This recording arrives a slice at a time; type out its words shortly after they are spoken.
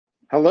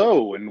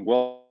Hello and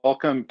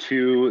welcome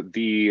to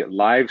the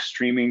live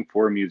streaming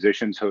for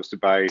musicians hosted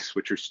by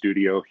Switcher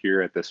Studio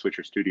here at the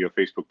Switcher Studio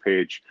Facebook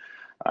page.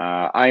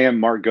 I am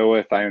Mark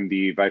Goeth. I am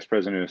the Vice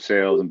President of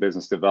Sales and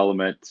Business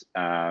Development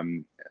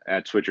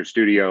at Switcher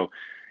Studio.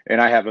 And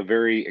I have a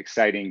very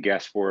exciting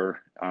guest for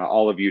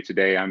all of you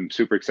today. I'm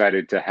super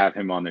excited to have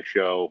him on the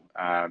show.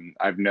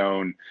 I've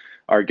known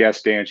our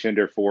guest, Dan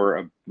Shinder, for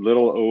a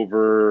little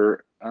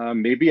over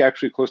maybe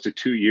actually close to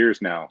 2 years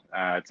now.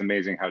 It's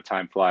amazing how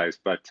time flies.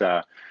 But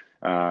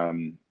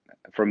from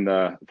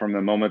the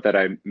moment that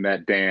I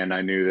met Dan,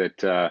 I knew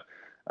that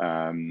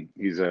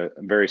he's a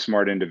very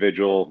smart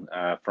individual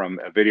from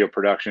a video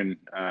production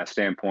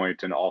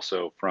standpoint, and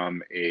also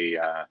from a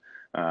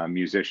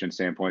musician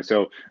standpoint.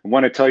 So I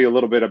want to tell you a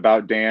little bit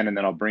about Dan, and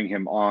then I'll bring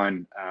him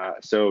on.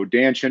 So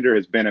Dan Shinder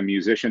has been a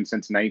musician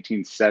since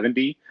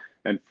 1970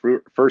 and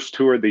first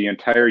toured the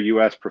entire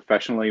US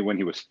professionally when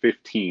he was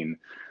 15.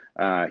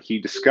 He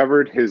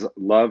discovered his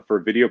love for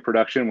video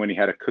production when he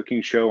had a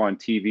cooking show on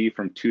TV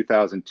from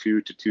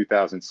 2002 to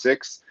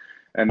 2006,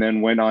 and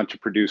then went on to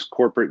produce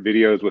corporate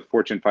videos with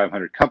Fortune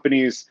 500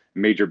 companies,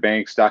 major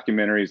banks,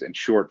 documentaries, and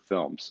short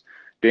films.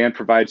 Dan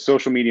provides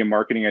social media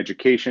marketing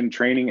education,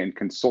 training, and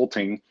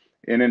consulting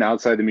in and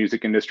outside the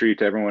music industry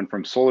to everyone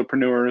from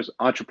solopreneurs,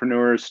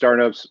 entrepreneurs,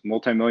 startups,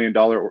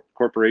 multi-million-dollar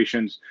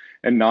corporations,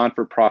 and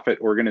non-for-profit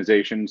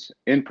organizations,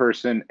 in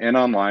person and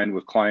online,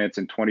 with clients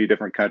in 20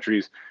 different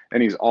countries.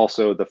 And he's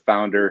also the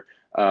founder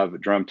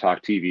of Drum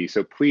Talk TV.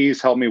 So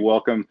please help me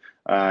welcome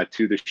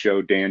to the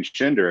show Dan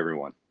Shinder,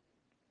 everyone.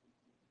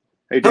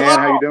 Hey Dan, Hello.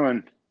 How you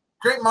doing?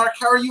 Great, Mark.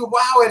 How are you?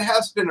 Wow, it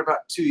has been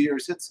about 2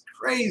 years. It's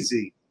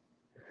crazy.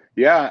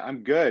 Yeah,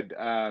 I'm good.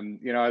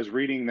 You know, I was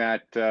reading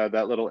that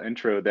little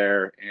intro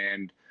there,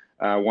 and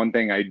one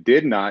thing I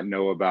did not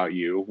know about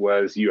you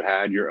was you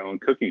had your own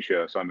cooking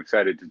show. So I'm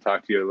excited to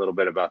talk to you a little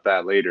bit about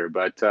that later.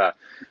 But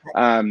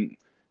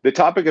the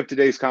topic of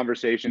today's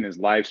conversation is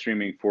live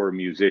streaming for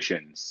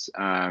musicians.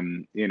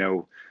 You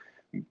know,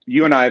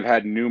 you and I have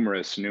had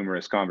numerous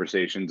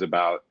conversations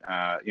about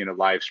you know,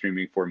 live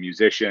streaming for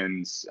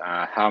musicians,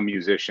 how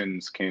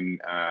musicians can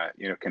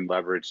you know, can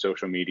leverage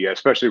social media,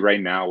 especially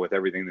right now with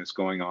everything that's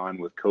going on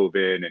with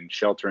COVID and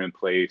shelter in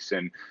place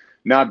and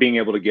not being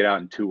able to get out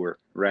and tour,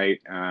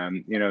 right?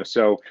 You know,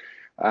 so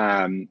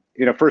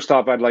you know, first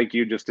off, I'd like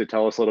you just to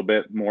tell us a little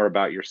bit more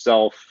about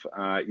yourself,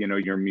 you know,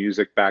 your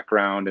music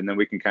background, and then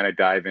we can kind of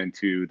dive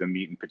into the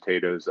meat and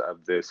potatoes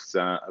of this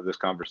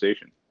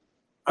conversation.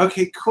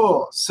 Okay,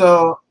 cool.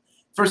 So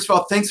first of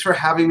all, thanks for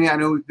having me. I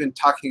know we've been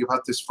talking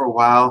about this for a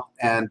while,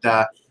 and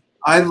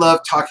I love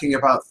talking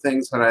about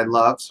things that I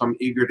love, so I'm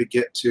eager to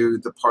get to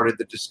the part of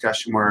the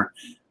discussion where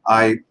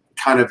I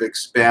kind of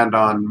expand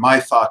on my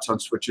thoughts on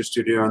Switcher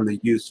Studio and the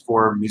use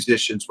for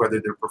musicians,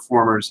 whether they're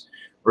performers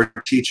or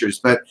teachers.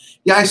 But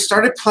yeah, I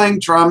started playing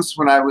drums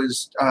when I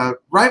was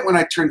right when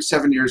I turned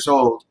 7 years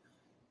old,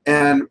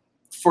 and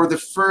for the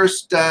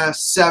first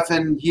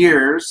 7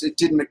 years, it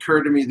didn't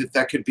occur to me that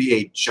that could be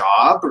a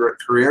job or a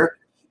career.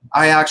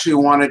 I actually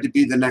wanted to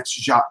be the next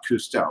Jacques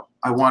Cousteau.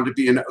 I wanted to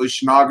be an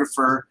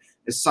oceanographer,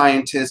 a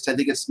scientist. I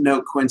think it's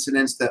no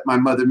coincidence that my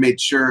mother made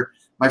sure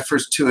my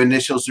first two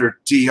initials are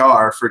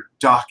DR for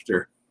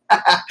doctor.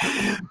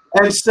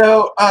 And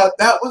so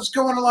that was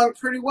going along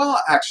pretty well,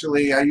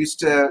 actually. I used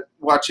to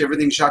watch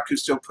everything Jacques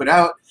Cousteau put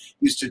out,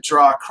 used to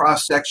draw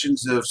cross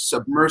sections of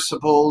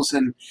submersibles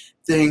and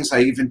things.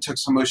 I even took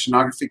some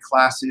oceanography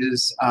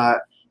classes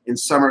in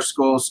summer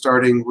school,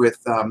 starting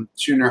with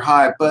junior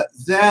high. But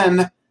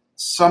then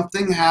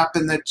something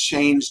happened that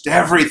changed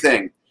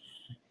everything.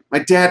 My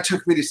dad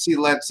took me to see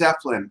Led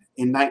Zeppelin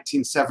in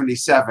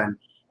 1977.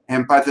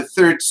 And by the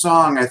third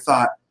song, I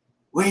thought,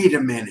 wait a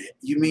minute,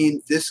 you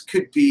mean this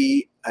could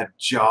be a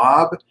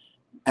job?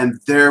 And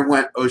there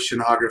went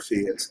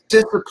oceanography. As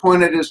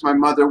disappointed as my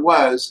mother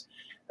was,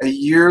 a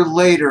year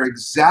later,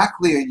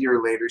 exactly a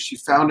year later, she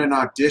found an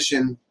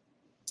audition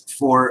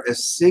for a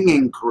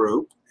singing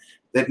group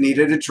that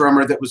needed a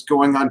drummer that was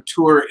going on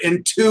tour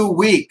in 2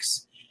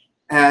 weeks.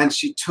 And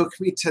she took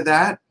me to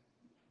that.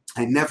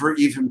 I never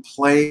even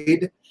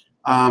played.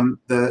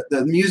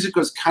 The music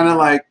was kind of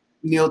like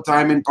Neil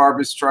Diamond,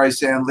 Barbra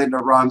Streisand, Linda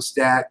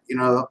Ronstadt, you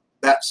know,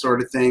 that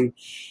sort of thing.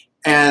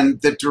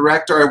 And the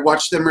director, I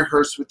watched them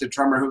rehearse with the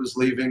drummer who was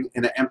leaving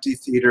in an empty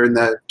theater, and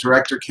the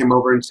director came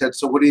over and said,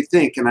 so what do you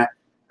think? And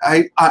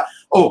I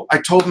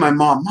told my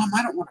mom,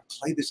 I don't want to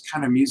play this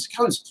kind of music.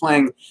 I was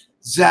playing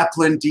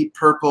Zeppelin, Deep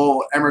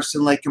Purple,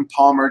 Emerson, Lake and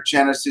Palmer,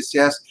 Genesis,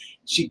 yes.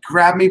 She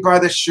grabbed me by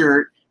the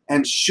shirt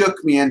and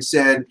shook me and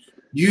said,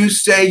 you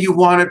say you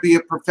want to be a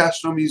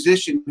professional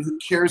musician. Who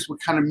cares what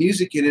kind of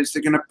music it is?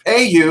 They're going to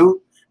pay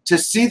you to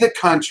see the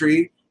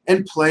country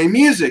and play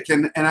music.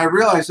 And I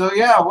realized, oh,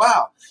 yeah,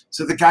 wow.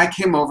 So the guy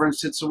came over and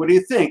said, so what do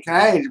you think?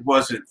 I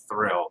wasn't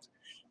thrilled.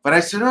 But I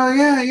said, oh,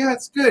 yeah,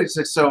 it's good. He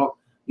said, so,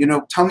 you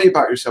know, tell me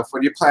about yourself.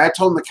 What do you play? I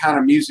told him the kind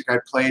of music I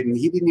played, and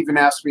he didn't even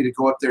ask me to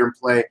go up there and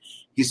play.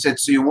 He said,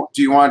 so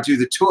do you want to do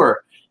the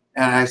tour?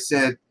 And I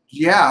said,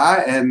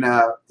 yeah. And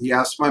he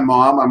asked my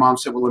mom. My mom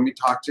said, well, let me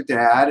talk to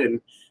Dad. And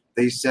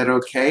they said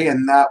okay,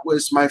 and that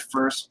was my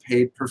first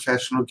paid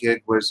professional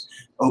gig, was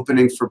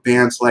opening for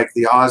bands like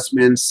the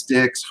Osmonds,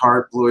 Styx,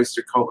 Heart, Blue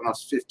Oyster Cult when I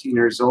was 15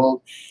 years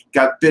old.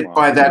 Got bit Wow.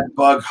 by that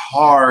bug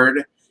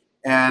hard,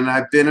 and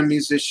I've been a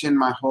musician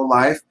my whole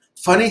life.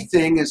 Funny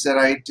thing is that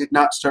I did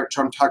not start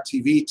Drum Talk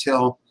TV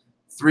till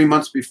 3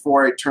 months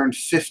before I turned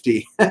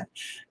 50.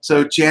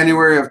 So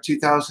January of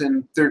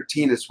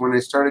 2013 is when I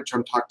started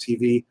Drum Talk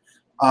TV.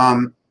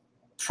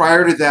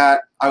 Prior to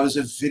that, I was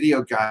a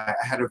video guy.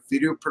 I had a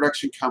video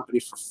production company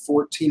for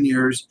 14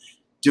 years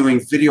doing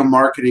video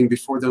marketing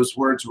before those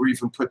words were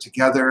even put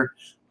together.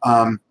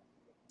 I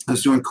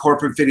was doing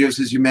corporate videos,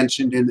 as you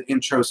mentioned in the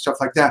intro, stuff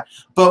like that.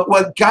 But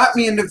what got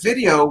me into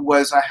video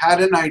was I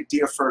had an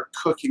idea for a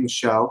cooking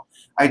show.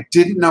 I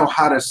didn't know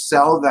how to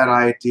sell that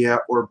idea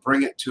or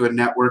bring it to a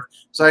network.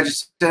 So I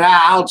just said,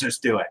 I'll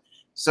just do it.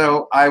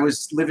 So I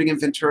was living in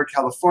Ventura,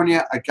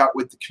 California. I got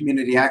with the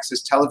community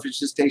access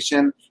television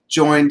station,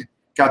 joined,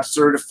 got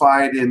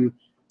certified in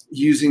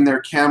using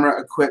their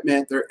camera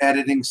equipment, their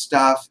editing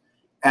stuff.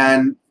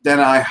 And then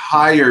I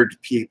hired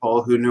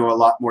people who knew a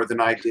lot more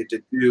than I did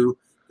to do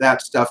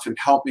that stuff and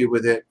help me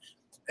with it.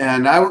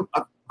 And I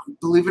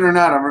believe it or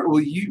not, well,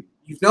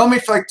 you've known me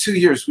for like 2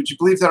 years. Would you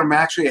believe that I'm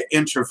actually an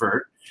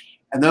introvert?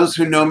 And those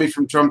who know me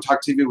from Drum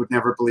Talk TV would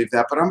never believe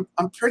that, but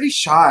I'm pretty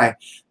shy.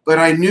 But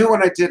I knew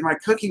when I did my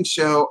cooking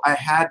show, I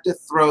had to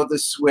throw the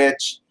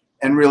switch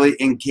and really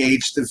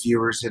engage the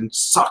viewers and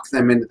suck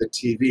them into the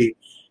TV.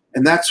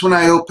 And that's when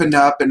I opened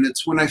up, and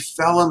it's when I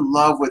fell in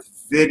love with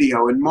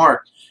video. And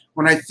Mark,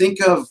 when I think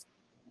of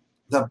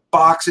the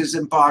boxes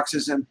and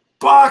boxes and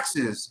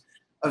boxes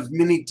of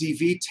mini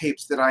DV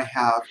tapes that I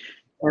have,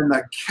 and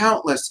the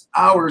countless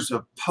hours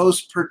of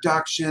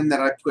post-production that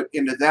I put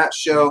into that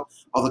show,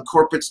 all the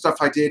corporate stuff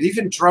I did,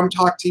 even Drum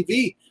Talk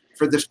TV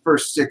for the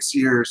first 6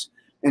 years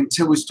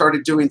until we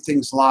started doing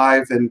things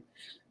live. And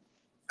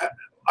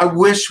I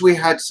wish we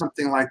had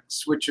something like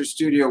Switcher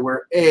Studio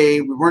where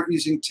we weren't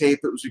using tape,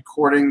 it was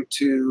recording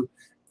to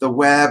the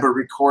web or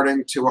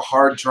recording to a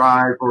hard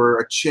drive or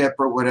a chip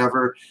or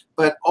whatever.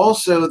 But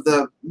also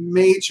the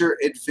major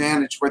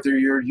advantage, whether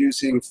you're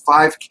using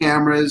 5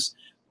 cameras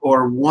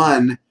or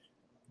 1,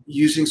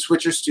 using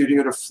Switcher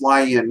Studio to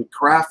fly in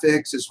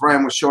graphics, as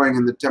Ryan was showing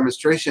in the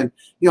demonstration,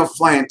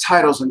 fly in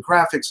titles and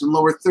graphics and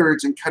lower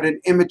thirds and cut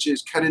in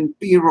images, cut in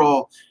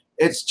B-roll.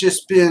 It's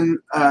just been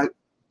a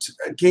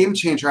game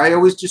changer. I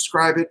always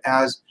describe it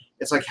as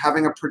it's like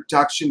having a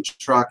production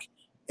truck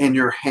in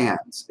your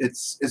hands.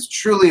 It's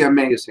truly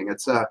amazing.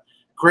 It's a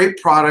great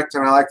product,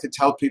 and I like to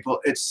tell people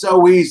it's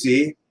so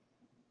easy,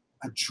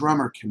 a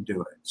drummer can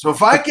do it. So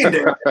if I can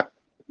do it,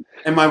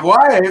 and my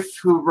wife,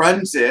 who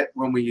runs it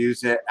when we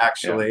use it,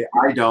 actually,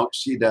 I don't,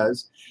 she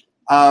does.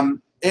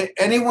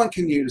 Anyone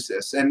can use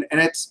this. And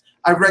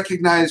I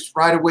recognized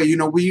right away,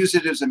 we use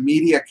it as a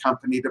media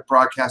company to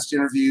broadcast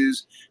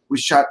interviews. We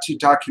shot 2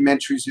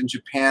 documentaries in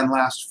Japan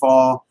last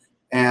fall,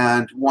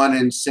 and 1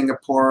 in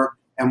Singapore,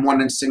 and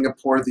 1 in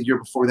Singapore the year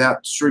before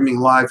that, streaming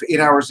live 8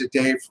 hours a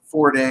day for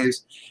 4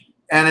 days.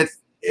 And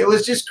it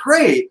was just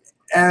great.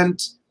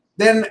 And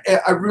then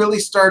I really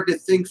started to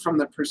think from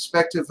the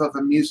perspective of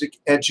a music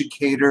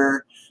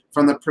educator,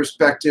 from the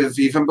perspective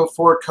even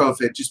before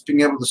COVID, just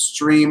being able to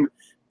stream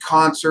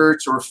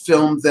concerts or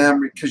film them,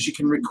 because you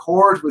can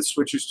record with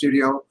Switcher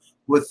Studio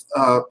with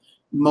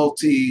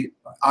multi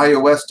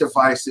iOS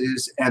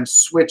devices and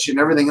switch and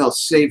everything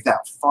else, save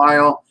that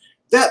file.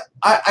 That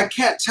I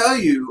can't tell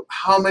you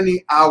how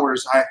many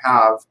hours I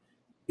have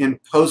in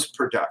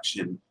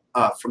post-production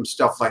from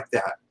stuff like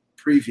that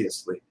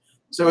previously.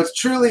 So it's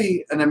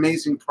truly an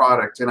amazing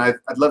product, and I'd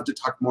love to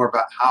talk more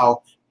about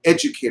how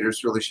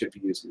educators really should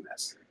be using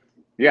this.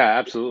 Yeah,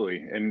 absolutely,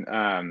 and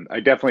I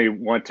definitely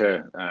want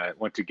to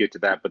get to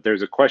that. But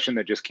there's a question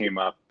that just came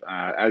up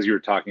as you were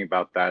talking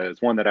about that.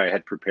 It's one that I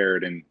had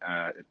prepared, and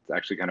it's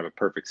actually kind of a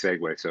perfect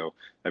segue. So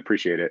I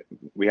appreciate it.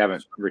 We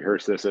haven't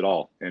rehearsed this at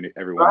all, and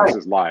everyone, Right. This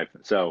is live.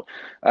 So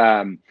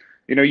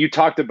you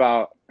talked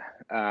about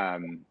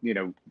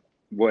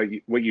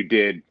what you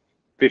did.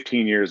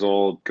 15 years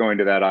old, going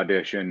to that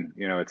audition,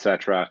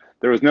 etc.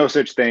 There was no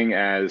such thing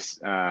as,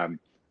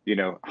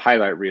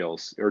 highlight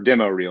reels or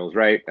demo reels,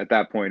 right? At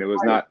that point, it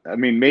was not,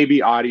 maybe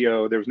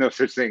audio, there was no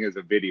such thing as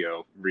a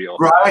video reel,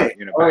 right.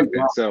 Back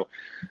then. So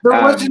there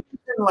wasn't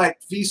even like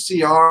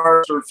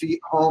VCRs or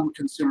home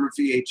consumer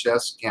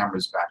VHS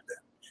cameras back then.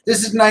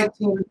 This is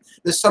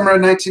the summer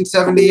of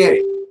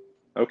 1978.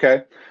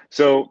 Okay.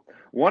 So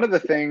one of the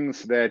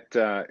things that,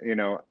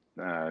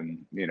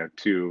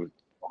 to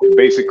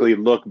basically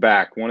look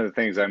back, one of the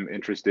things I'm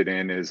interested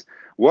in is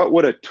what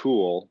would a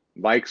tool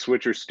like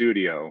Switcher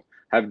Studio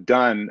have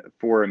done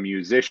for a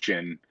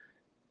musician,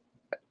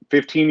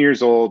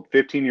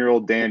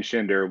 15-year-old Dan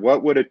Shinder?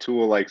 What would a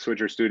tool like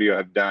Switcher Studio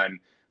have done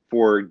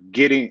for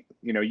getting,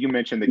 you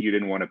mentioned that you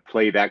didn't want to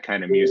play that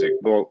kind of music.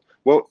 Well,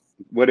 what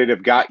would it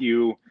have got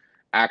you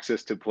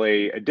access to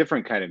play a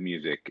different kind of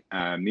music?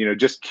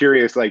 Just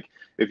curious, like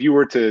if you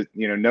were to,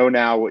 know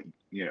now what,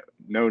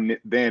 know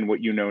then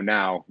what you know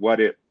now, what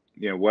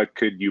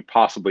could you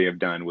possibly have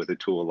done with a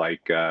tool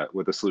like,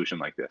 with a solution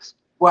like this?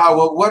 Wow.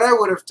 Well, what I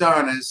would have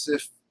done is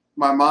if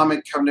my mom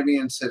had come to me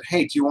and said,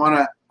 "Hey, do you want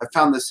to? I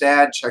found this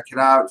ad. Check it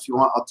out. If you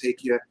want, I'll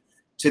take you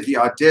to the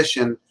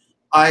audition."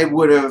 I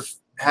would have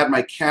had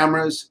my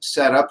cameras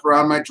set up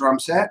around my drum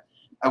set.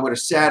 I would have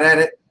sat at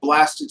it,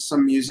 blasted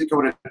some music. I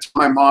would have told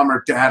my mom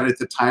or dad at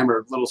the time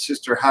or little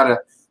sister how to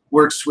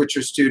work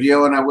Switcher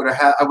Studio, and I would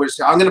have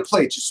said, "I'm going to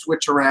play. Just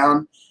switch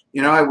around."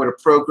 You know, I would have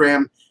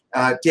programmed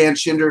Dan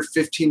Shinder,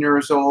 15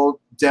 years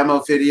old, demo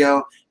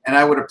video, and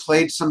I would have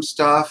played some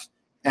stuff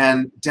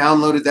and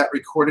downloaded that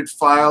recorded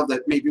file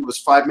that maybe was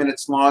 5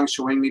 minutes long,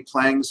 showing me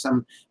playing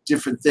some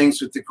different things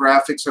with the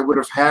graphics. I would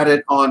have had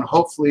it on,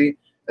 hopefully,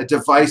 a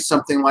device,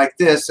 something like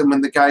this. And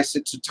when the guy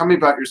said, "So tell me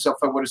about yourself,"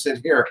 I would have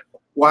said, "Here,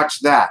 watch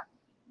that."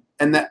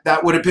 And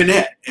that would have been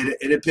it.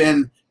 It had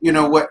been, you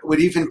know, what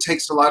even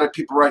takes a lot of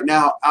people right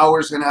now,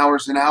 hours and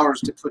hours and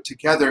hours to put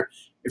together.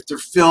 If they're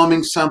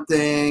filming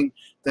something,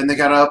 then they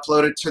got to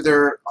upload it to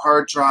their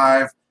hard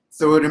drive,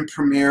 throw it in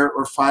Premiere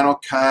or Final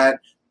Cut,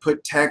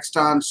 put text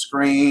on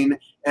screen,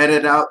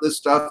 edit out the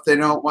stuff they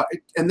don't want,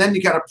 and then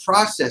you got to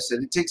process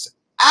it. It takes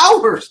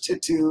hours to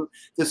do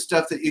the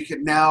stuff that you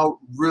can now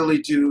really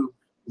do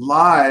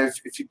live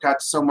if you've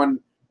got someone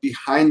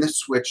behind the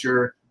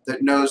switcher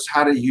that knows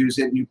how to use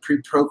it, and you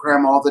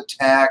pre-program all the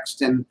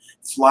text and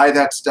fly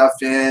that stuff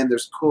in.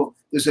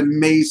 There's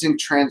amazing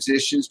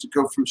transitions to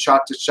go from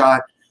shot to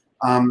shot.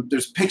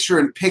 There's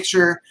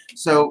picture-in-picture.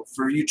 So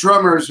for you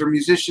drummers or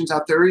musicians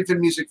out there, or even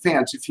music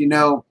fans, if you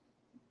know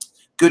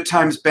Good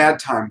Times, Bad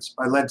Times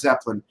by Led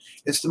Zeppelin,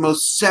 it's the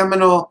most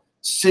seminal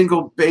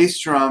single bass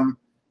drum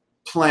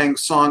playing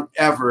song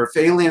ever. If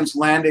aliens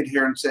landed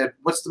here and said,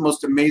 "What's the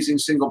most amazing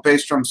single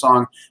bass drum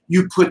song?"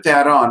 you put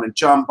that on, and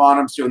John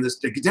Bonham's doing this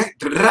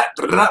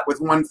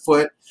with one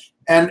foot,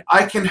 and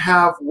I can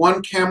have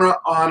one camera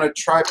on a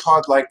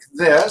tripod like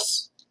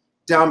this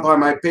down by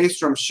my bass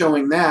drum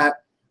showing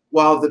that,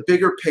 while the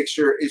bigger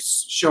picture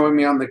is showing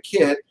me on the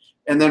kit,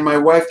 and then my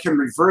wife can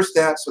reverse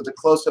that so the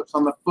close-ups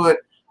on the foot.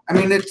 I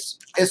mean, that's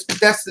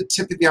the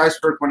tip of the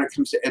iceberg when it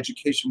comes to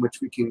education, which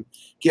we can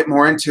get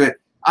more into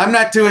it. I'm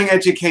not doing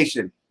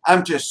education.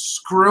 I'm just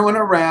screwing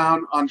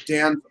around on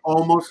Dan's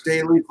almost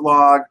daily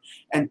vlog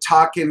and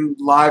talking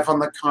live on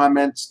the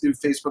comments through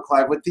Facebook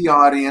Live with the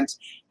audience,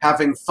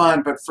 having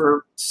fun. But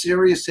for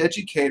serious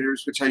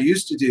educators, which I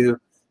used to do,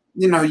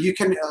 you know, you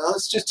can,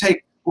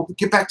 we'll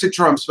get back to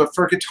drums, but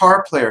for a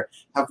guitar player,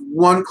 have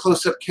one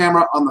close-up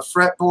camera on the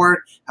fretboard,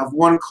 have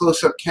one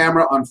close-up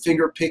camera on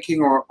finger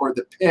picking or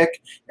the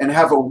pick, and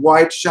have a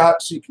wide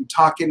shot so you can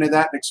talk into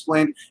that and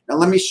explain. Now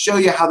let me show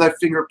you how that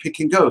finger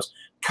picking goes.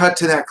 Cut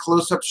to that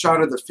close-up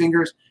shot of the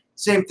fingers.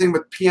 Same thing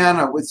with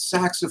piano, with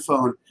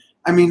saxophone.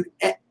 I mean,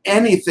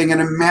 anything.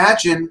 And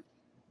imagine,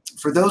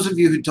 for those of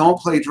you who don't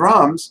play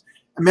drums,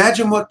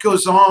 imagine what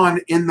goes on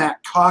in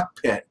that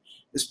cockpit,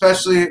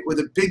 especially with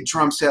a big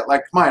drum set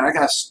like mine. I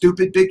got a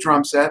stupid big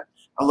drum set.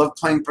 I love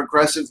playing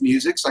progressive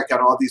music, so I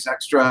got all these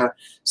extra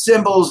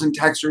cymbals and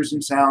textures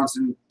and sounds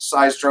and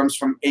size drums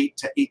from 8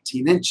 to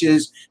 18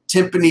 inches,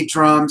 timpani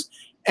drums.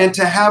 And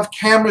to have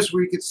cameras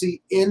where you could see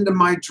into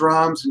my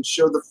drums and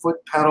show the foot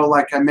pedal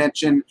like I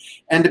mentioned,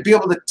 and to be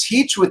able to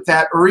teach with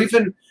that, or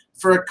even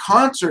for a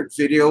concert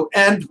video,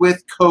 and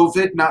with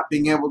COVID not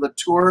being able to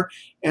tour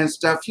and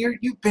stuff,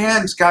 you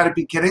bands got to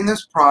be getting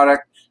this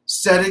product,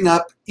 setting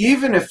up,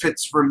 even if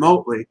it's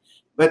remotely,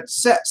 but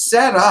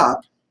set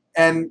up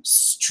and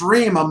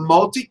stream a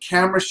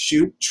multi-camera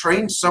shoot,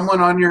 train someone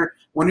on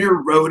one of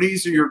your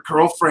roadies or your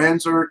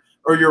girlfriends or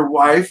your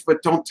wife,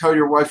 but don't tell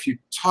your wife you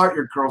taught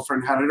your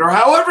girlfriend how to, or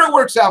however it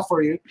works out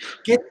for you.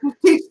 Get to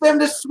teach them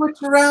to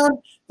switch around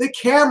the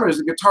cameras.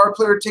 The guitar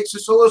player takes a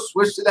solo,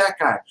 switch to that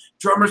guy.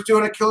 Drummer's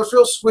doing a killer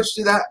fill, switch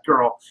to that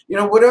girl. You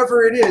know,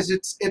 whatever it is,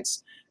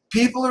 it's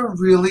people are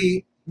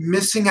really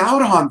missing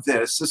out on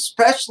this,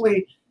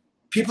 especially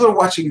people are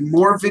watching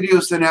more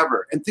videos than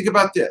ever. And think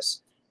about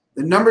this.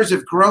 The numbers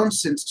have grown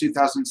since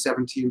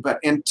 2017, but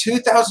in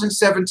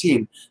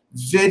 2017,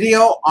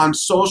 video on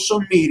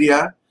social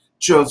media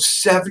drove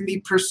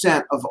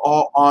 70% of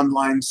all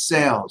online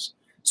sales.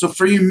 So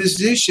for you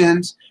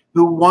musicians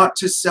who want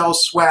to sell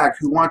swag,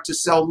 who want to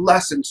sell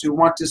lessons, who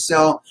want to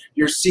sell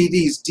your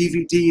CDs,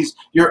 DVDs,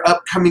 your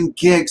upcoming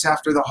gigs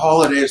after the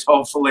holidays,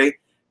 hopefully,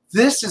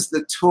 this is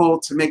the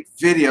tool to make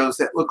videos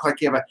that look like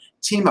you have a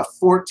team of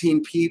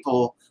 14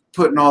 people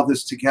putting all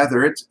this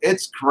together.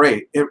 It's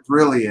great. It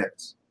really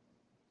is.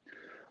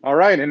 All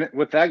right, and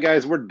with that,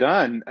 guys, we're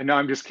done. No,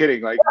 I'm just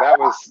kidding. Like that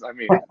was, I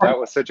mean, that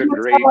was such a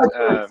great.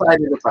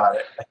 Excited about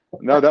it.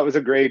 No, that was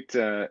a great,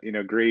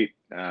 great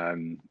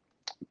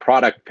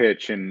product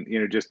pitch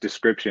and just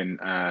description.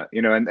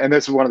 And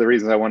this is one of the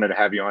reasons I wanted to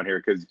have you on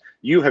here, because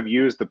you have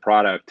used the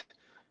product,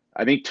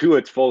 I think, to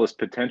its fullest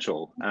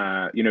potential.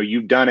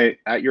 You've done it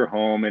at your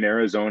home in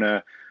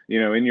Arizona,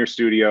 in your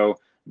studio.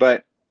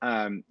 But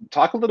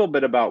talk a little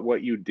bit about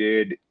what you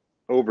did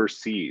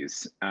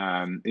overseas.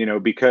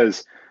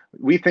 Because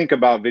we think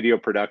about video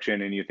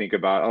production and you think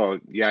about, oh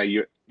yeah,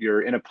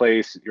 you're in a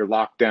place, you're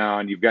locked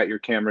down, you've got your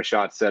camera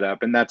shot set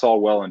up, and that's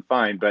all well and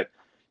fine. But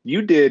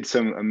you did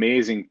some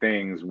amazing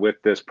things with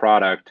this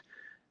product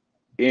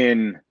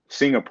in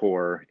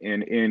Singapore,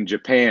 in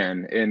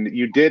Japan, and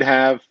you did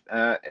have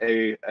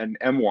an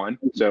M1,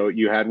 so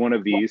you had one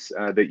of these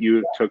that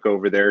you took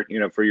over there,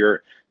 for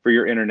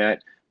your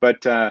internet.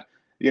 But I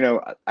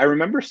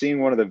remember seeing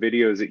one of the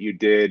videos that you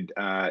did.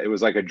 It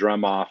was like a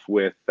drum off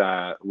with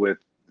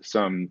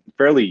some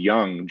fairly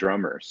young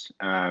drummers,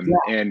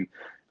 and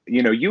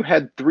you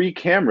had 3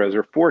 cameras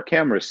or 4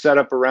 cameras set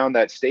up around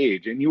that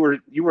stage, and you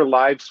were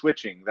live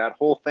switching that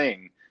whole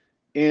thing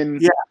in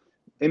Yeah.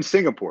 in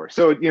Singapore.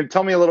 So,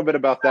 tell me a little bit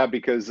about that,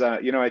 because,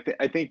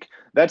 I think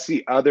that's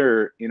the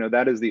other,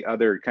 that is the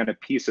other kind of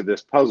piece of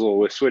this puzzle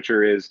with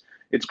Switcher. Is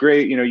it's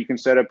great. You can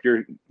set up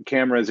your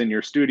cameras in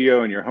your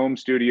studio, in your home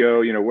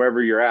studio,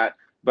 wherever you're at,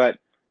 but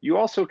you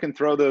also can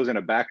throw those in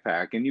a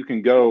backpack, and you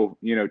can go,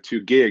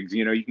 to gigs,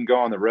 you can go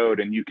on the road,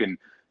 and you can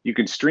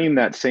stream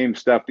that same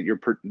stuff that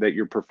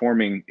you're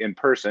performing in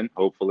person,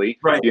 hopefully,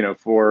 Right.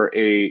 for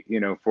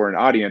for an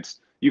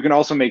audience. You can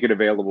also make it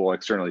available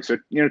externally. So,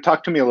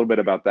 talk to me a little bit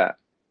about that.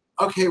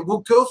 Okay, we'll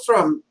go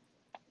from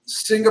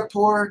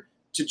Singapore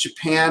to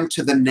Japan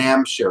to the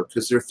NAMM show,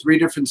 because there are 3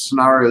 different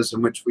scenarios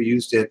in which we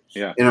used it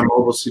in a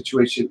mobile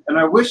situation. And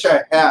I wish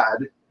I had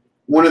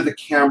one of the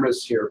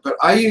cameras here, but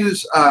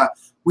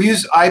we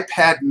use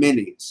iPad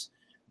minis.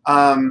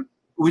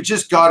 We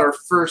just got our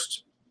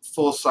first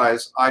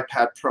full-size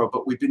iPad Pro,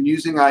 but we've been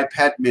using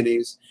iPad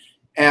minis.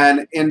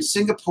 And in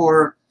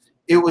Singapore,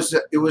 it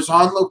was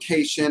on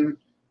location,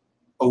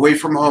 away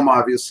from home,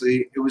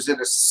 obviously. It was at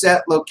a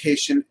set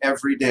location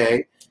every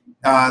day.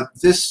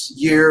 This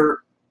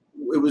year,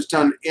 it was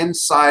done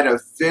inside a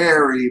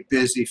very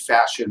busy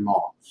fashion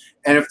mall.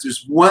 And if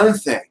there's one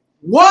thing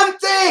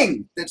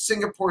that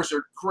Singaporeans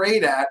are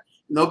great at,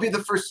 and they'll be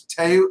the first to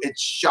tell you,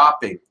 it's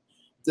shopping.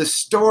 The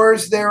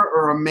stores there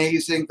are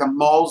amazing. The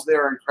malls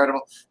there are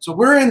incredible. So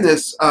we're in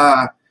this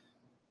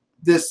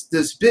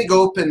this big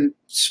open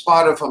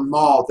spot of a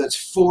mall that's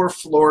 4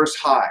 floors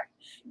high.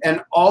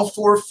 And all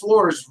 4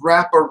 floors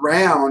wrap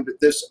around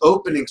this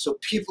opening, so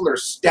people are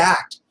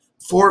stacked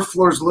 4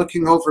 floors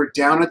looking over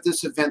down at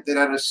this event that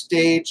had a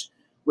stage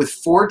with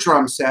 4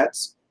 drum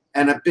sets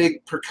and a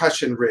big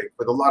percussion rig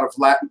with a lot of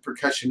Latin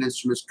percussion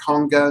instruments,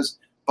 congas,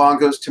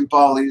 bongos,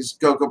 timbales,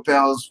 go-go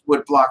bells,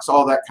 wood blocks,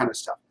 all that kind of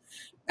stuff.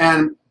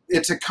 And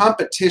it's a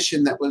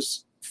competition that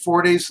was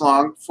 4 days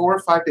long, 4 or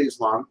 5 days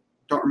long,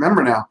 don't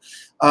remember now.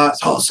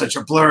 It's all such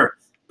a blur.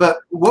 But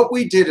what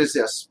we did is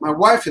this. My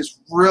wife has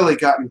really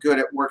gotten good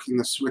at working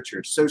the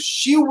switcher. So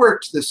she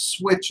worked the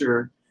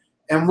switcher,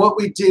 and what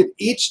we did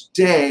each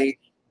day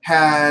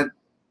had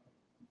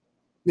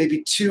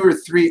maybe 2 or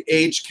 3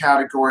 age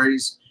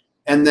categories,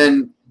 and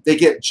then they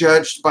get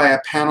judged by a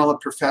panel of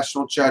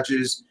professional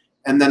judges,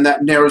 and then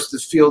that narrows the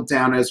field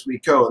down as we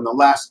go. And the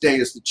last day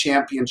is the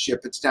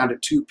championship. It's down to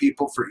 2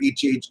 people for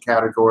each age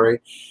category.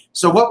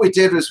 So what we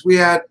did was we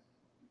had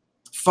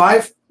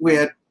 5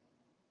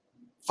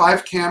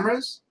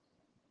 cameras,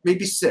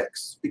 maybe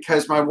 6,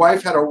 because my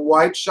wife had a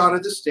wide shot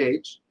of the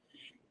stage,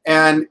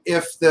 and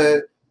if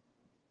the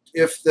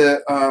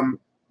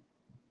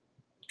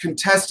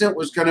contestant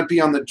was going to be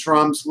on the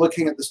drums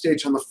looking at the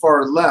stage on the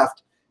far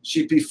left,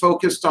 she'd be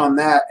focused on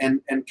that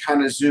and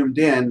kind of zoomed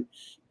in,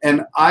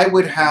 and I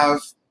would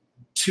have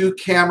 2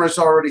 cameras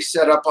already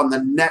set up on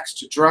the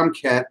next drum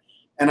kit,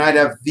 and I'd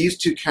have these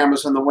 2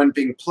 cameras on the one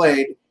being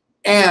played,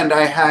 and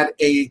I had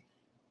a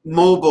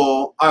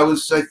mobile. I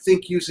was, I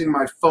think, using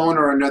my phone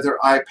or another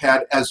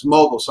iPad as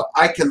mobile, so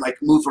I can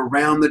like move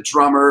around the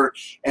drummer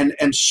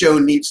and show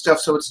neat stuff.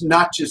 So it's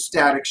not just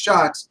static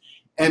shots,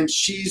 and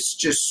she's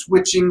just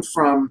switching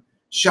from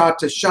shot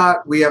to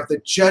shot. We have the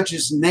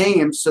judge's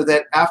name so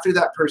that after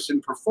that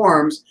person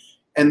performs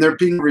and they're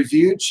being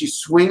reviewed, she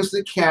swings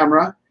the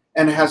camera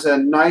and has a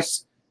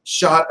nice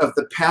shot of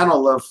the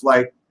panel of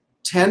like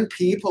 10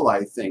 people,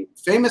 I think,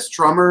 famous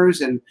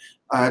drummers, and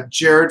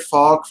Jared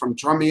Falk from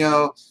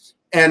Drumeo.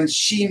 And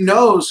she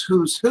knows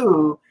who's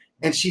who,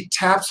 and she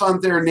taps on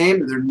their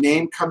name, and their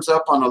name comes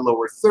up on a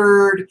lower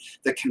third,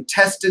 the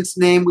contestant's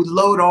name. We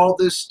load all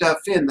this stuff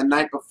in the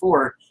night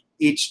before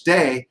each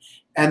day.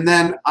 And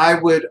then I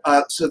would,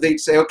 so they'd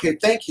say, okay,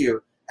 thank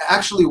you.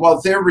 Actually, while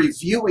they're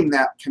reviewing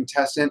that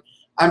contestant,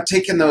 I'm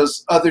taking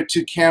those other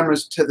 2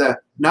 cameras to the,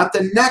 not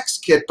the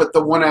next kit, but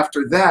the one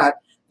after that.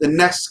 The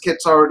next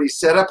kit's already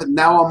set up, and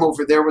now I'm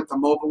over there with the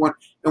mobile one.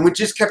 And we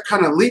just kept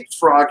kind of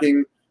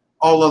leapfrogging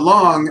all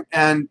along.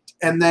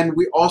 And then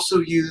we also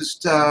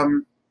used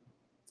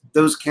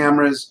those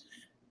cameras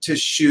to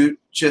shoot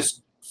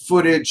just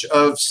footage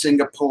of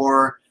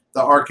Singapore,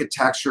 the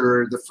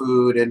architecture, the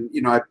food, and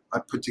I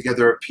put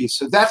together a piece.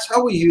 So that's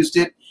how we used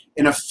it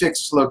in a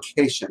fixed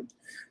location.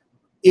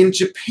 In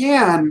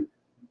Japan,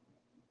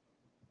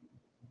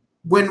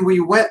 when we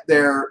went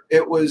there,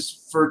 it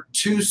was for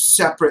 2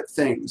 separate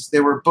things. They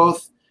were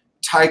both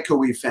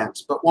taiko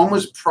events, but one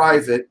was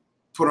private,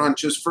 put on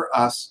just for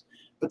us.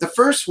 But the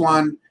first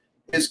one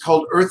is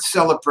called Earth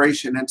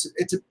Celebration.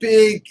 It's a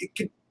big,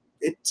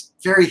 it's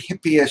very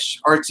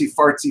hippie-ish,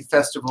 artsy-fartsy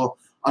festival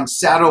on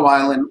Sado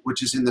Island,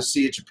 which is in the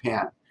Sea of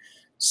Japan.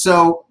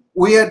 So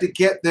we had to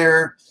get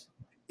there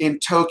in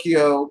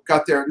Tokyo,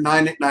 got there at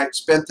 9 at night,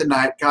 spent the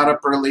night, got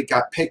up early,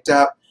 got picked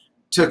up,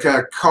 took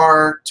a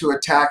car to a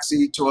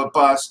taxi to a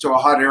bus to a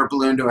hot air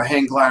balloon to a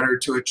hang glider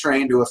to a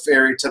train to a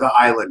ferry to the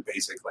island,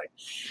 basically.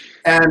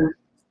 And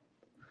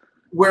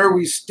where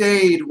we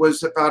stayed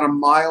was about a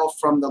mile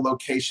from the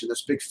location,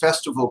 this big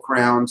festival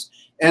grounds.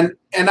 And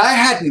I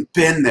hadn't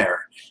been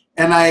there.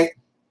 And I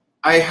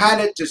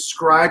had it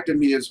described to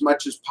me as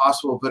much as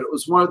possible, but it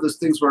was one of those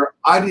things where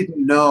I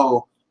didn't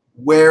know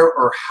where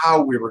or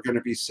how we were going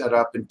to be set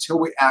up until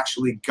we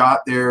actually got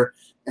there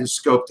and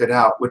scoped it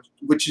out,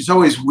 which is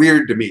always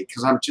weird to me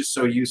because I'm just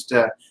so used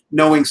to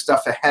knowing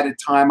stuff ahead of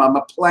time. I'm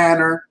a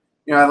planner.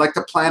 You know, I like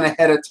to plan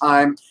ahead of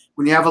time.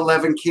 When you have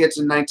 11 kids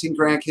and 19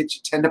 grandkids,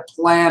 you tend to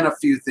plan a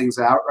few things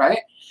out, right?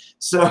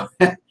 So,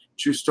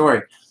 true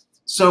story.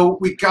 So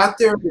we got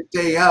there the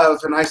day of,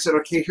 and I said,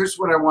 okay, here's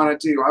what I want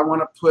to do. I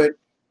want to put,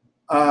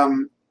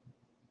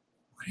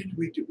 what did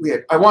we do?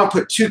 I want to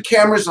put 2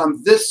 cameras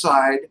on this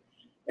side,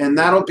 and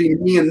that'll be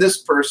me and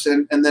this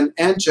person, and then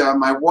Enja,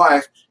 my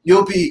wife,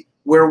 you'll be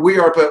where we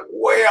are, but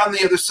way on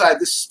the other side.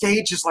 The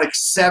stage is like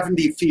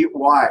 70 feet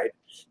wide.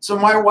 So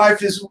my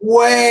wife is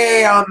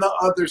way on the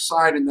other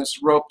side in this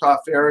roped off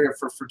area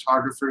for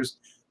photographers.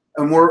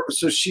 And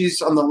so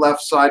she's on the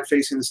left side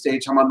facing the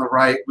stage. I'm on the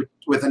right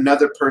with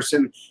another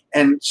person.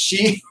 And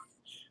she,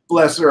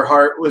 bless her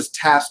heart, was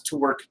tasked to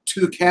work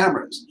 2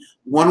 cameras.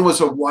 One was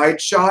a wide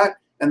shot,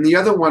 and the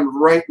other one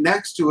right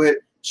next to it,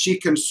 she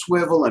can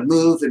swivel and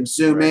move and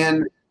zoom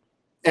in.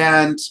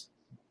 And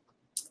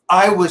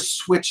I was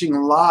switching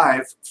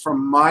live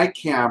from my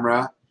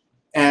camera,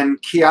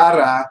 and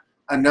Kiara,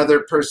 another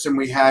person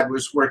we had,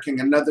 was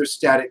working another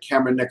static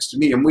camera next to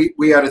me. And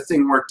we had a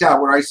thing worked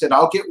out where I said,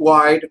 I'll get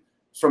wide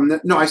from the,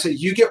 no, I said,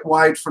 you get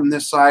wide from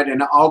this side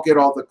and I'll get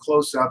all the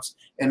close-ups,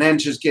 and then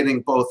just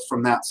getting both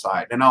from that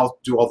side, and I'll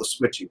do all the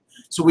switching.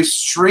 So we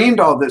streamed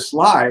all this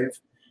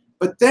live,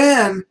 but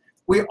then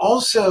we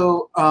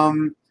also,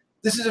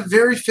 this is a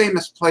very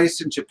famous place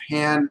in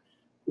Japan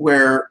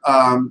where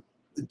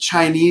the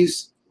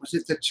Chinese, was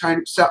it the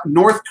Chinese,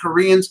 North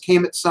Koreans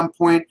came at some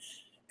point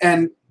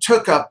and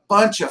took a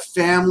bunch of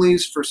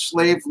families for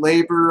slave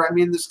labor. I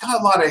mean, there's got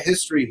a lot of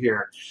history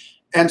here.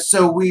 And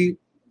so we,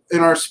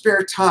 in our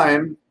spare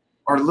time,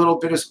 our little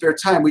bit of spare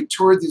time, we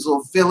toured these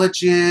little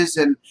villages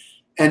and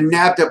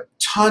nabbed up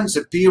tons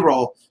of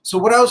B-roll. So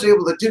what I was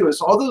able to do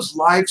is all those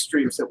live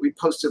streams that we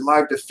posted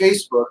live to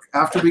Facebook,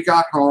 after we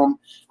got home,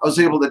 I was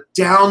able to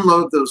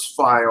download those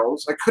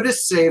files. I could have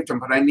saved them,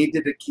 but I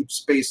needed to keep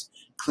space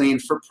clean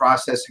for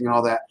processing and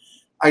all that.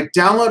 I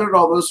downloaded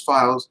all those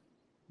files,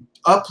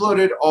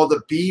 uploaded all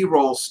the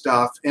B-roll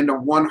stuff into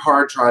one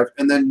hard drive,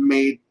 and then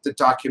made the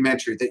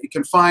documentary that you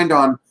can find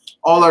on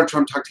all our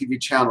Drum Talk TV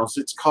channels.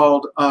 It's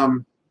called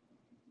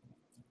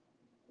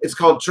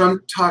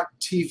Drum Talk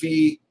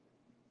TV.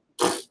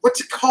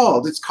 What's it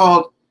called? It's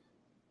called,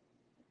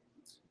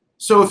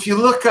 so if you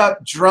look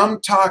up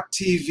Drum Talk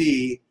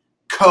TV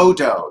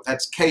Kodo,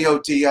 that's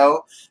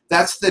K-O-D-O,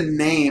 that's the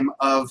name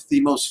of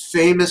the most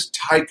famous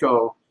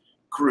taiko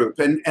group,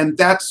 and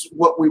that's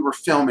what we were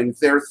filming.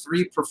 There are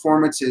 3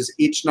 performances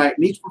each night,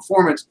 and each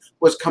performance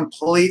was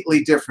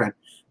completely different.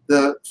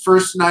 The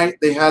first night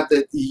they had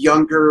the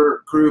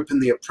younger group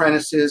and the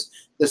apprentices.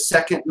 The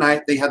second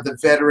night they had the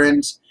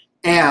veterans,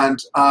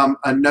 and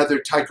another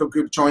taiko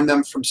group joined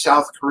them from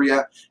South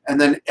Korea, and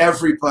then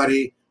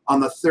everybody on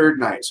the third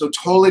night. So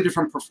totally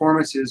different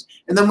performances.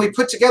 And then we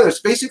put together, it's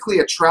basically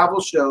a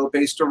travel show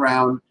based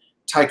around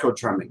taiko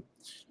drumming.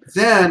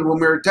 Then when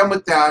we were done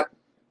with that,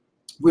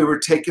 we were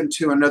taken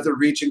to another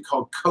region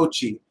called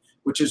Kochi,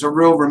 which is a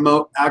real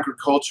remote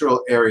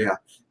agricultural area.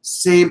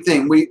 Same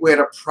thing. We had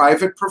a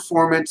private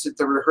performance at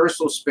the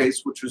rehearsal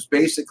space, which was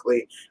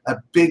basically a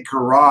big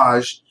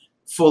garage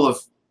full of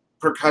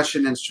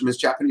percussion instruments,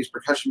 Japanese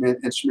percussion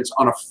instruments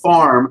on a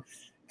farm.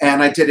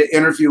 And I did an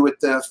interview with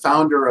the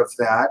founder of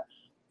that.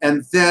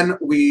 And then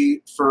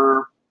we,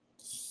 for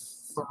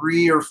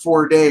 3 or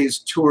 4 days,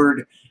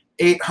 toured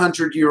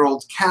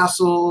 800-year-old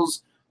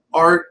castles,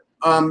 art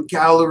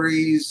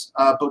galleries,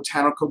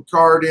 botanical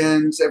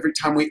gardens. Every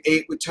time we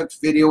ate, we took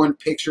video and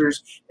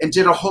pictures and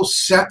did a whole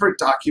separate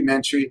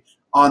documentary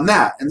on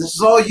that. And this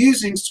is all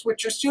using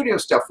Switcher Studio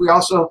stuff. We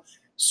also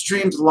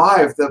streamed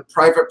live the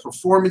private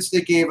performance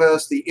they gave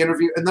us, the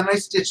interview, and then I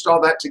stitched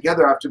all that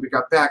together after we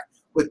got back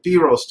with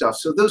B-roll stuff.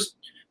 So those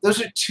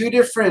are 2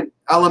 different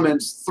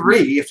elements,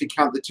 3 if you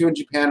count the 2 in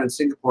Japan and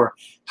Singapore,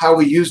 how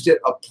we used it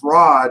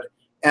abroad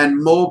and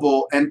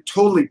mobile and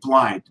totally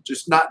blind,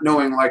 just not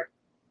knowing, like,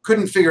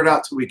 couldn't figure it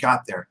out till we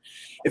got there.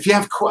 If you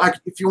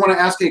want to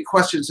ask any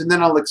questions, and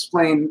then I'll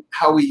explain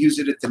how we use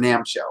it at the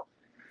NAMM show.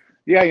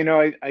 Yeah, you know,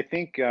 I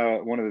think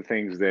one of the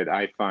things that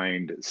I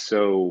find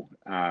so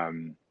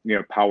you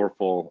know,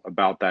 powerful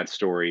about that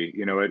story,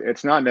 you know,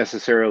 it's not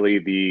necessarily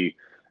the,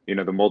 you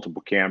know, the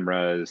multiple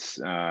cameras,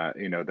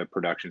 you know, the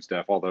production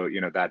stuff, although, you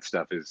know, that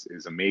stuff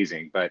is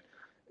amazing, but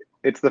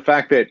it's the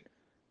fact that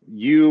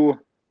you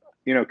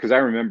know, because I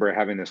remember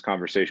having this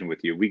conversation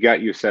with you. We got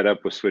you set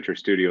up with Switcher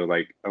Studio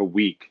like a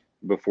week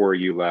before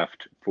you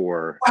left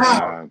for,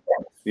 Wow.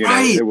 you know,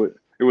 Right.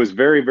 it it was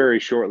very, very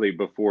shortly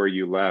before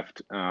you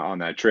left on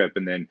that trip,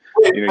 and then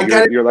Wait, you know I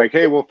got you're like,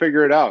 hey, we'll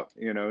figure it out,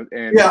 you know,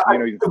 and Yeah, you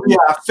know,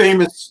 yeah,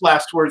 famous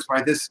last words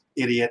by this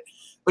idiot.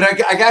 But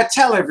I got to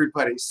tell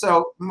everybody.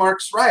 So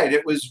Mark's right.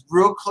 It was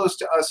real close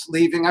to us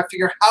leaving. I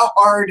figure, how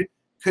hard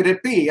could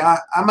it be?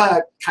 I'm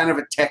a kind of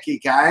a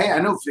techie guy. I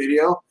know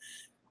video.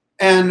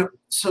 And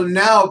so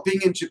now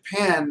being in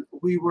Japan,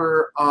 we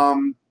were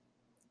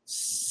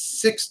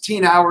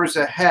 16 hours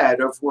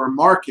ahead of where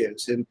Mark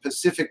is in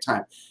Pacific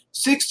time.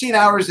 16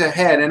 hours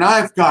ahead. And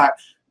I've got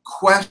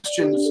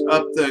questions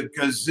up the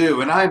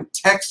kazoo, and I'm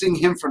texting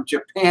him from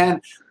Japan,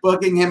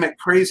 bugging him at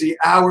crazy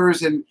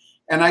hours, and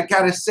I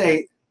gotta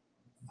say,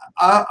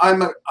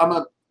 I'm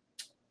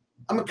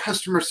a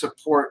customer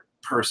support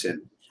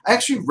person. I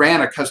actually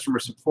ran a customer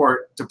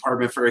support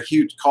department for a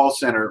huge call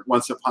center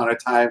once upon a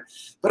time,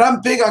 but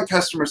I'm big on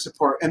customer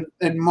support.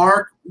 And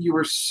Mark, you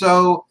were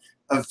so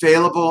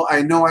available.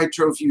 I know I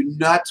drove you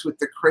nuts with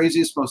the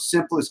craziest, most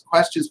simplest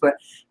questions, but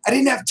I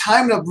didn't have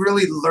time to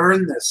really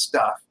learn this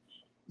stuff.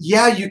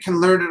 Yeah, you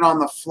can learn it on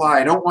the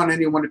fly. I don't want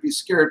anyone to be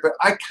scared, but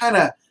I kind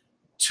of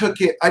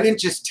took it. I didn't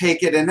just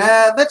take it and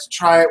let's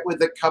try it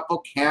with a couple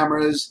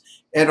cameras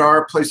at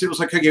our place. It was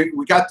like, okay,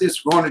 we got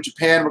this. We're going to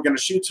Japan. We're going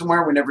to shoot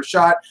somewhere we never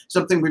shot,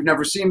 something we've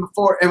never seen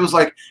before. It was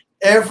like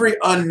every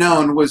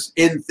unknown was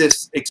in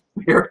this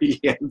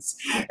experience.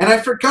 And I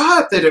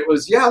forgot that it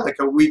was, yeah, like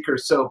a week or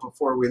so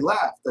before we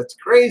left. That's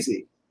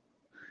crazy.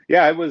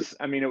 yeah, it was.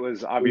 I mean, it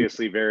was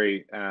obviously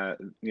very,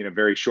 you know,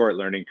 very short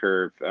learning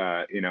curve,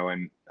 you know,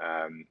 and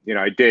you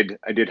know, I did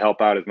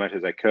help out as much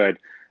as I could,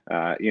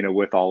 you know,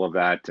 with all of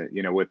that,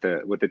 you know, with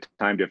the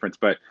time difference.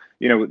 But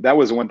you know, that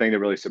was one thing that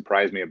really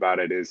surprised me about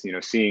it is, you know,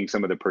 seeing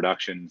some of the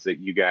productions that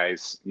you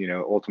guys, you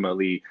know,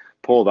 ultimately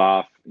pulled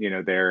off, you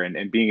know, there,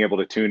 and being able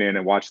to tune in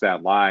and watch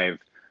that live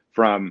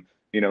from,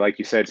 you know, like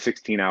you said,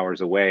 16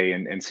 hours away,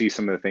 and see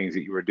some of the things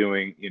that you were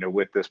doing, you know,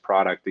 with this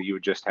product that you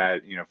just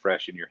had, you know,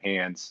 fresh in your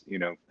hands, you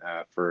know,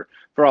 for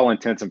all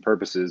intents and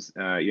purposes,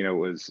 you know,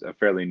 it was a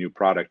fairly new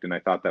product, and I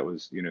thought that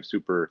was, you know,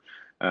 super,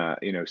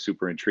 you know,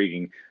 super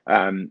intriguing.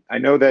 I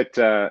know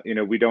that you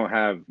know, we don't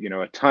have, you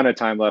know, a ton of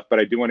time left, but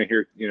I do want to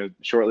hear, you know,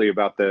 shortly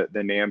about the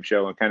NAMM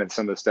show and kind of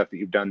some of the stuff that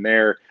you've done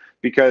there,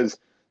 because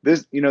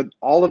this, you know,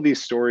 all of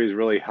these stories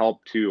really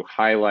help to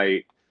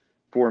highlight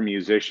for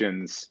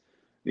musicians,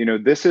 you know,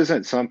 this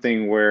isn't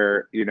something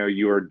where, you know,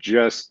 you are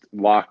just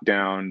locked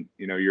down,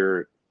 you know,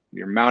 you're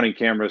mounting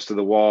cameras to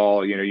the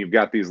wall, you know, you've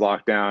got these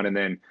locked down, and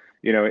then,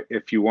 you know,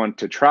 if you want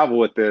to travel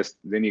with this,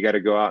 then you got to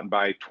go out and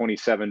buy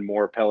 27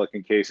 more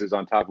Pelican cases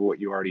on top of what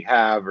you already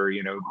have, or,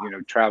 you know,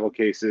 travel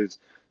cases.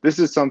 This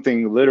is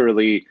something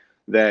literally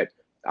that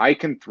I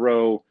can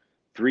throw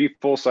 3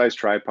 full-size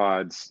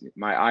tripods,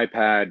 my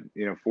iPad,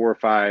 you know, 4 or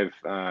 5,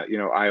 you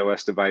know,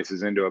 iOS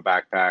devices into a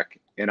backpack,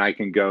 and I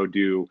can go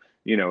do,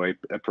 you know,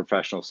 a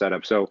professional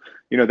setup. So,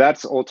 you know,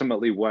 that's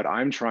ultimately what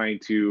I'm trying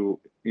to,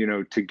 you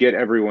know, to get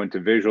everyone to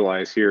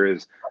visualize here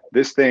is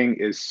this thing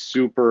is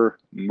super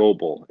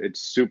mobile.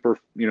 It's super,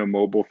 you know,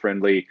 mobile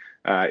friendly.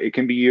 It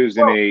can be used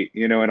in a,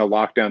 you know, in a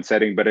lockdown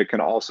setting, but it can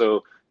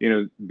also, you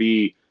know,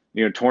 be,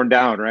 you know, torn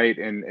down, right,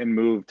 and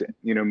moved,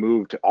 you know,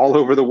 moved all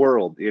over the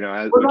world, you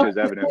know, which is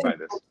evident by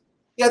this.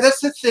 Yeah, that's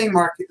the thing,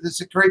 Mark.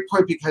 That's a great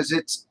point because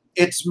it's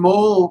as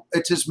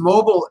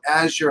mobile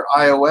as your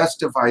iOS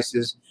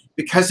devices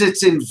because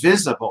it's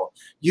invisible.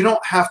 You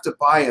don't have to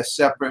buy a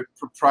separate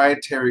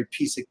proprietary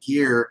piece of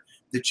gear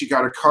that you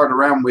got to cart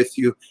around with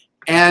you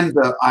and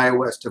the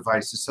iOS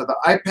devices. So the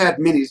iPad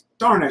minis,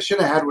 darn, I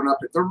should have had one up.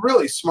 They're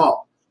really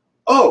small.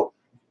 Oh,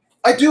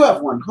 I do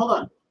have one. Hold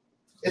on.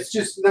 It's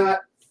just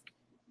not.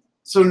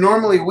 So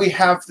normally we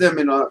have them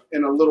in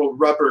a little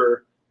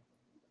rubber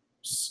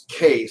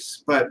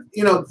case, but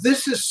you know,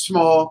 this is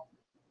small.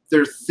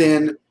 They're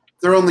thin.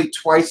 They're only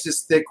twice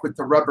as thick with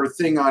the rubber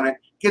thing on it.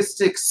 You can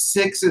stick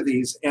 6 of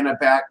these in a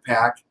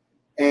backpack.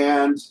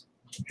 And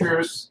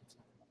here's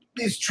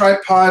these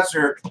tripods.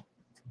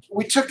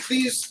 We took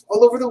these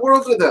all over the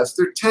world with us.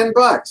 They're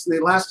 $10. They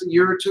last a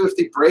year or two. If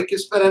they break, you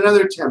spend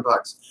another $10.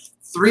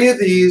 3 of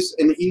these,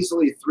 and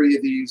easily 3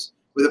 of these,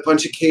 with a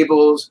bunch of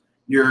cables,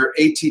 your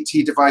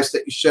ATT device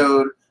that you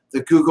showed,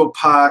 the Google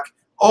Puck,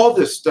 all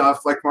this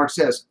stuff, like Mark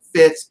says,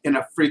 fits in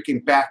a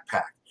freaking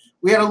backpack.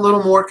 We had a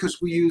little more because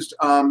we used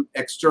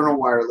external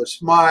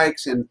wireless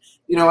mics, and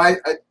you know, I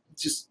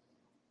just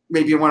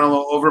maybe went a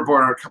little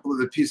overboard on a couple of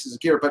the pieces of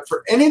gear. But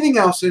for anything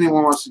else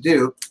anyone wants to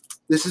do,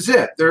 this is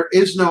it. There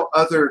is no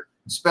other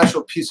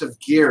special piece of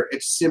gear.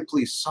 It's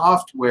simply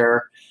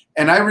software.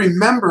 And I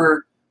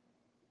remember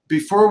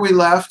before we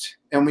left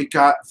and we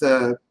got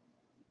the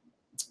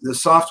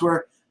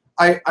software,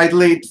 I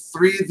laid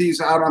 3 of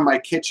these out on my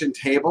kitchen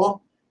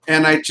table,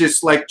 and I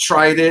just like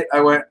tried it.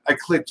 I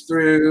clicked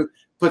through,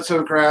 put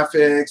some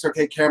graphics,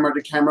 okay, camera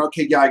to camera,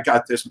 okay, yeah, I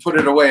got this, put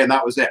it away, and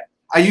that was it.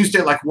 I used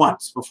it like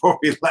once before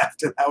we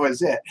left, and that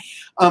was it.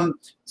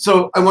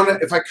 So I want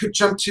to, if I could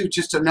jump to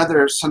just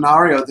another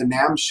scenario, the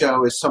NAMM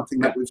show is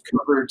something that we've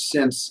covered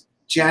since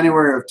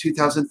January of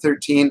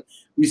 2013.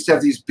 We used to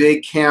have these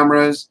big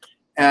cameras,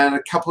 and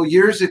a couple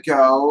years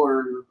ago,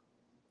 or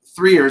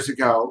 3 years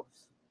ago,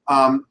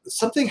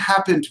 something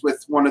happened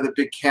with one of the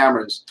big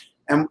cameras.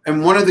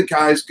 And one of the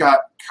guys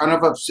got kind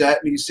of upset,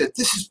 and he said,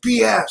 "This is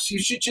BS. You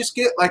should just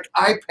get like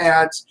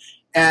iPads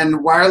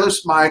and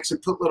wireless mics and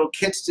put little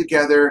kits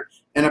together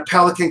in a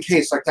Pelican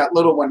case like that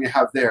little one you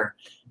have there."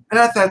 And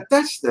I thought,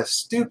 that's the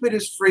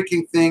stupidest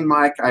freaking thing,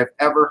 Mike, I've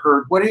ever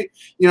heard. What do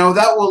you know,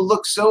 that will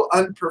look so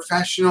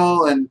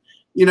unprofessional. And,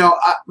 you know,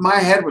 my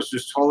head was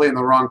just totally in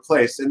the wrong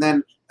place. And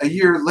then a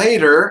year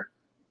later,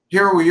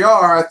 here we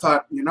are. I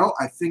thought, you know,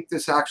 I think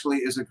this actually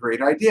is a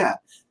great idea.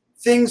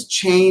 Things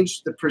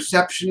changed, the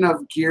perception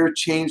of gear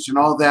changed and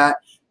all that,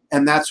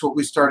 and that's what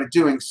we started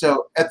doing.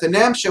 So at the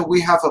NAMM show, we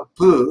have a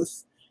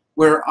booth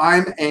where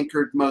I'm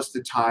anchored most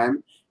of the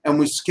time, and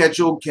we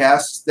schedule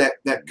guests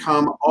that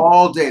come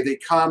all day. They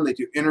come, they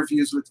do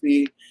interviews with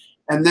me,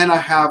 and then I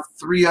have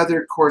 3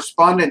 other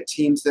correspondent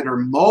teams that are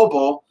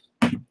mobile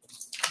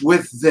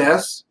with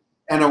this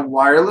and a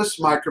wireless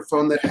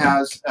microphone that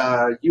has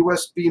a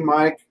USB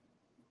mic.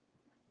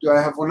 Do I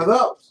have one of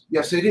those?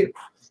 Yes, I do.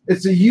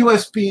 It's a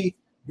USB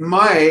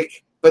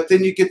mic, but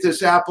then you get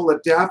this Apple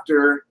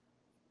adapter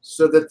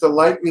so that the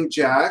lightning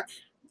jack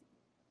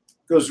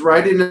goes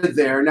right into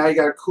there. Now you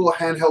got a cool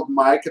handheld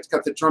mic. It's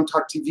got the Drum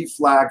Talk TV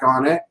flag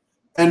on it,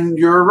 and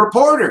you're a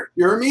reporter.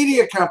 You're a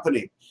media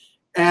company.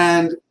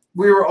 And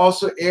we were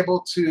also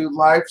able to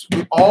live,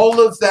 all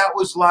of that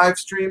was live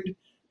streamed.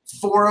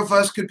 4 of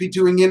us could be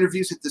doing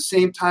interviews at the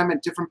same time in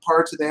different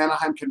parts of the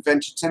Anaheim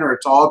Convention Center.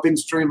 It's all been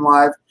streamed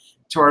live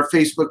to our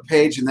Facebook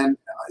page, and then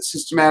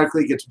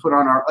systematically gets put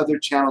on our other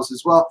channels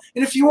as well.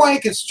 And if you want, you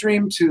can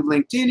stream to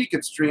LinkedIn, you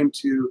can stream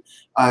to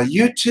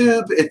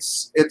YouTube.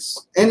 It's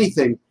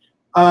anything.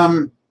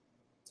 And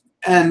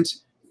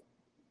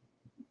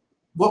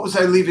what was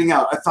I leaving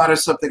out? I thought of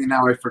something and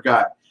now I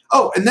forgot.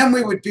 Oh, and then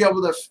we would be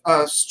able to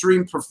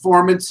stream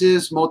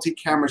performances,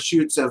 multi-camera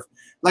shoots of,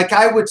 like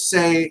I would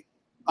say,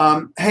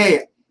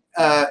 hey,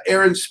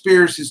 Aaron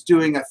Spears is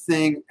doing a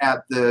thing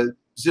at the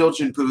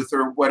Zildjian booth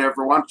or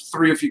whatever. Why don't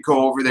 3 of you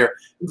go over there?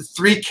 The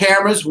 3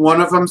 cameras,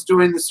 one of them's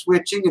doing the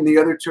switching and the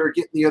other 2 are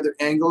getting the other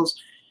angles.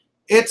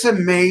 It's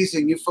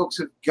amazing. You folks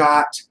have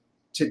got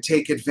to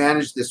take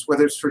advantage of this,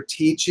 whether it's for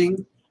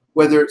teaching,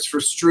 whether it's for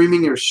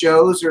streaming your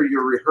shows or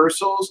your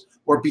rehearsals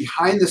or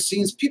behind the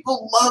scenes.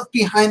 People love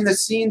behind the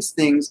scenes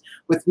things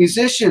with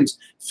musicians.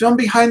 Film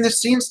behind the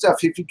scenes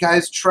stuff if you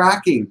guys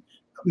tracking,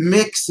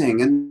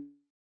 mixing, and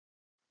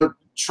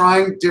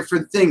trying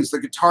different things. The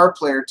guitar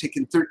player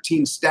taking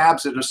 13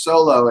 stabs at a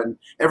solo and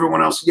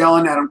everyone else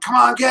yelling at him, "Come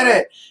on, get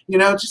it." You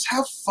know, just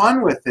have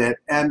fun with it.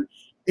 And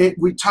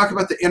we talk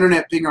about the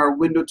internet being our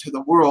window to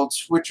the world.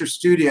 Switcher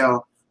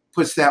Studio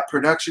puts that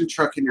production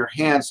truck in your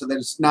hand so that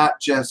it's not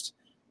just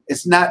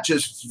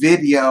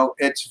video,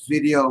 it's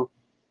video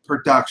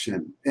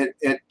production.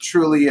 It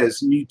truly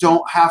is. And you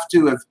don't have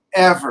to have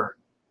ever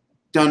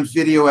done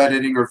video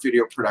editing or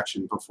video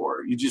production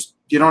before. You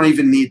don't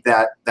even need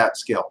that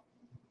skill.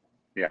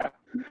 Yeah.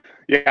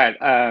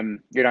 Yeah.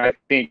 You know, I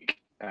think,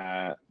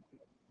 I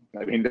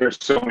mean, there's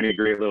so many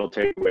great little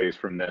takeaways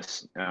from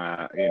this, you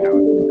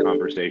know,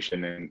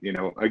 conversation. And, you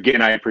know,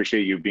 again, I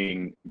appreciate you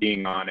being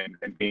on and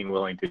being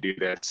willing to do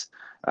this.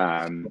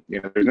 You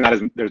know,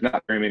 there's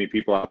not very many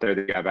people out there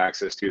that you have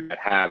access to that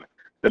have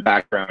the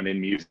background in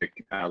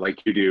music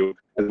like you do,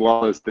 as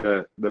well as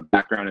the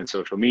background in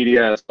social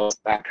media, as well as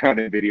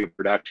background in video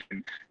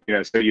production. You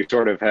know, so you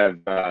sort of have,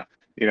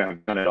 you know,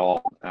 done it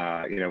all,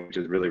 you know, which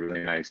is really,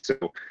 really nice. So,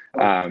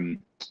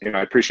 you know,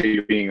 I appreciate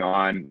you being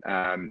on.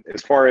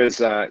 As far as,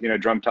 you know,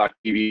 Drum Talk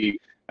TV,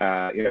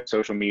 you know,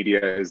 social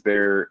media, is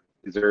there,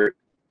 you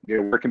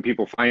know, where can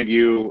people find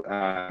you,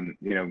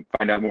 you know,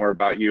 find out more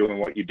about you and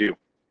what you do?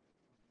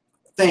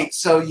 Thanks.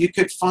 So you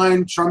could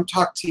find Drum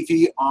Talk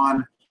TV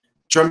on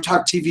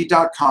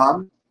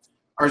drumtalktv.com.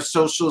 Our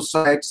social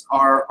sites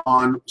are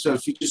on, so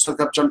if you just look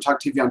up Drum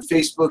Talk TV on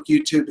Facebook,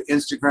 YouTube,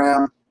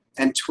 Instagram,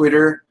 and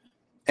Twitter.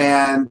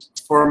 And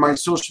for my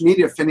social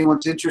media, if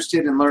anyone's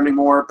interested in learning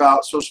more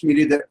about social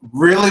media that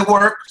really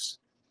works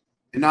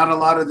and not a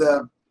lot of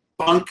the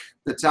bunk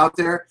that's out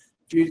there,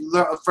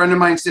 a friend of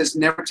mine says,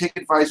 never take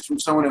advice from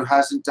someone who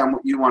hasn't done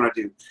what you want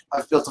to do.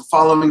 I've built a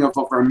following of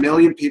over 1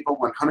 million people,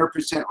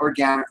 100%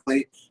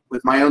 organically,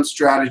 with my own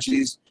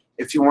strategies.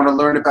 If you want to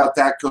learn about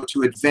that, go to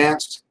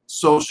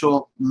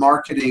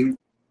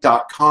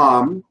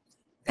advancedsocialmarketing.com,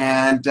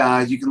 and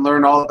you can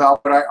learn all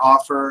about what I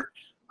offer.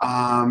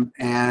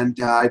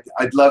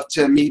 I'd love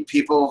to meet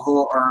people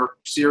who are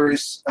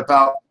serious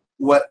about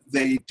what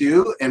they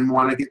do and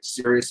want to get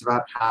serious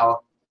about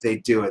how they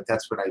do it.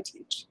 That's what I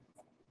teach.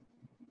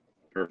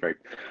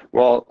 Perfect.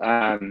 Well,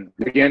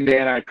 again,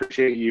 Dan, I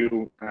appreciate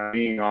you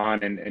being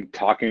on and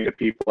talking to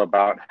people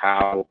about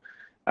how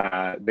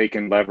they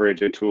can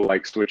leverage a tool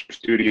like Switcher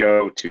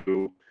Studio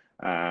to,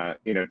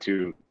 you know,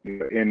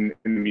 in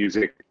the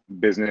music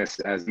business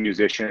as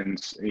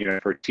musicians, you know,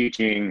 for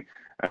teaching,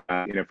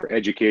 you know, for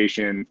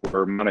education,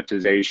 for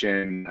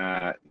monetization,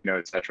 you know,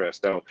 et cetera.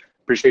 So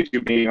appreciate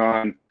you being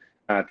on.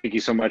 Thank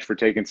you so much for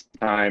taking some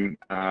time.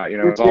 You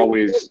know, as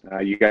always,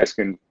 you guys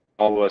can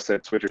follow us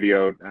at Switcher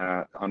Video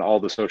on all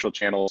the social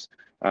channels.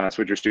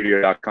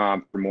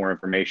 switcherstudio.com for more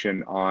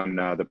information on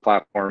the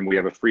platform. We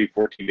have a free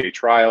 14-day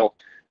trial,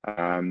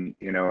 and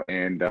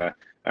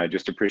I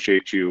just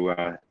appreciate you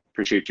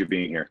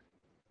being here.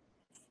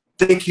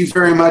 Thank you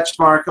very much,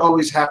 Mark.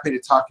 Always happy to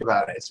talk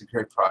about it. It's a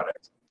great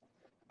product.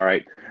 All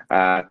right.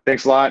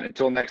 Thanks a lot.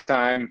 Until next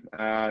time,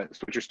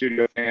 Switcher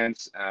Studio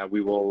fans,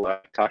 we will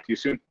talk to you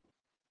soon.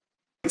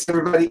 Thanks,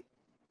 everybody.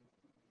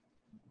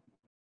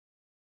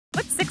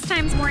 What's 6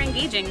 times more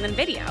engaging than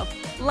video?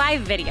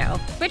 Live video.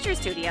 Switcher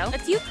Studio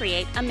lets you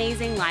create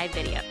amazing live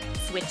video.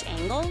 Switch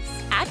angles,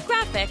 add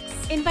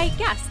graphics, invite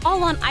guests,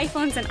 all on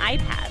iPhones and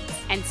iPads,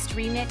 and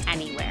stream it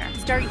anywhere.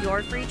 Start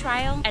your free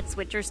trial at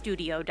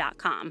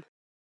switcherstudio.com.